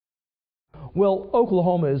Well,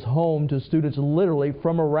 Oklahoma is home to students literally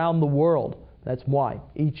from around the world. That's why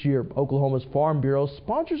each year Oklahoma's Farm Bureau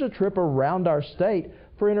sponsors a trip around our state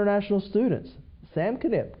for international students. Sam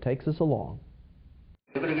Knipp takes us along.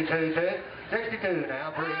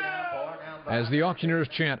 As the auctioneer's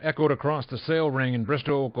chant echoed across the sale ring in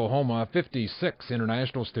Bristow, Oklahoma, 56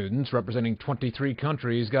 international students representing 23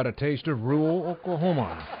 countries got a taste of rural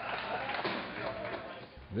Oklahoma.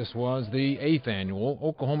 This was the 8th annual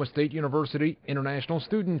Oklahoma State University International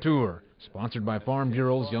Student Tour, sponsored by Farm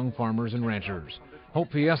Bureau's Young Farmers and Ranchers.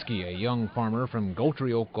 Hope Fieski, a young farmer from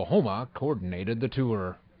Goltry, Oklahoma, coordinated the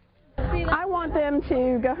tour. I want them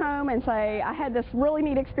to go home and say, I had this really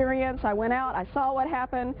neat experience. I went out, I saw what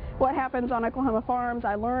happens on Oklahoma farms.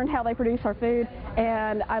 I learned how they produce our food,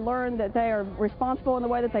 and I learned that they are responsible in the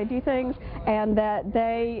way that they do things, and that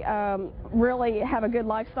they really have a good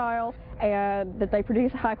lifestyle, and that they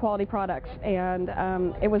produce high-quality products. And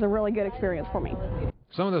it was a really good experience for me.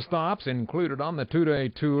 Some of the stops included on the two-day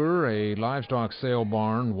tour a livestock sale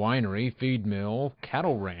barn, winery, feed mill,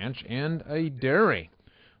 cattle ranch, and a dairy.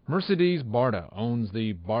 Mercedes Barta owns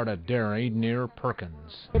the Barta Dairy near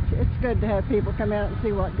Perkins. It's good to have people come out and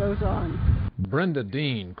see what goes on. Brenda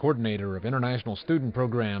Dean, coordinator of international student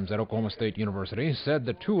programs at Oklahoma State University, said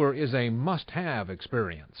the tour is a must-have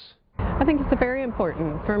experience. I think it's very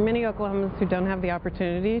important for many Oklahomans who don't have the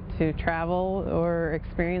opportunity to travel or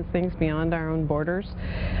experience things beyond our own borders.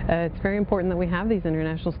 It's very important that we have these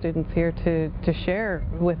international students here to share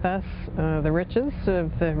with us the riches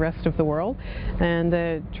of the rest of the world, and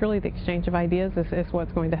truly the exchange of ideas is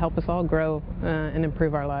what's going to help us all grow and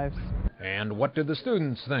improve our lives. And what did the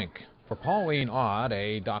students think? For Pauline Odd,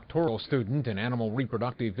 a doctoral student in animal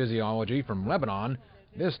reproductive physiology from Lebanon,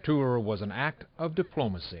 this tour was an act of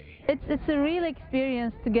diplomacy. It's a real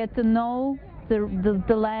experience to get to know the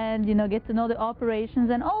land, you know, get to know the operations,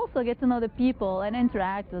 and also get to know the people and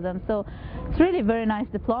interact with them. So it's really very nice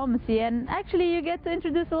diplomacy, and actually you get to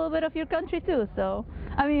introduce a little bit of your country too. So,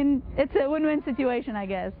 I mean, it's a win-win situation, I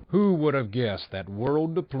guess. Who would have guessed that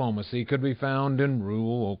world diplomacy could be found in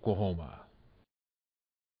rural Oklahoma?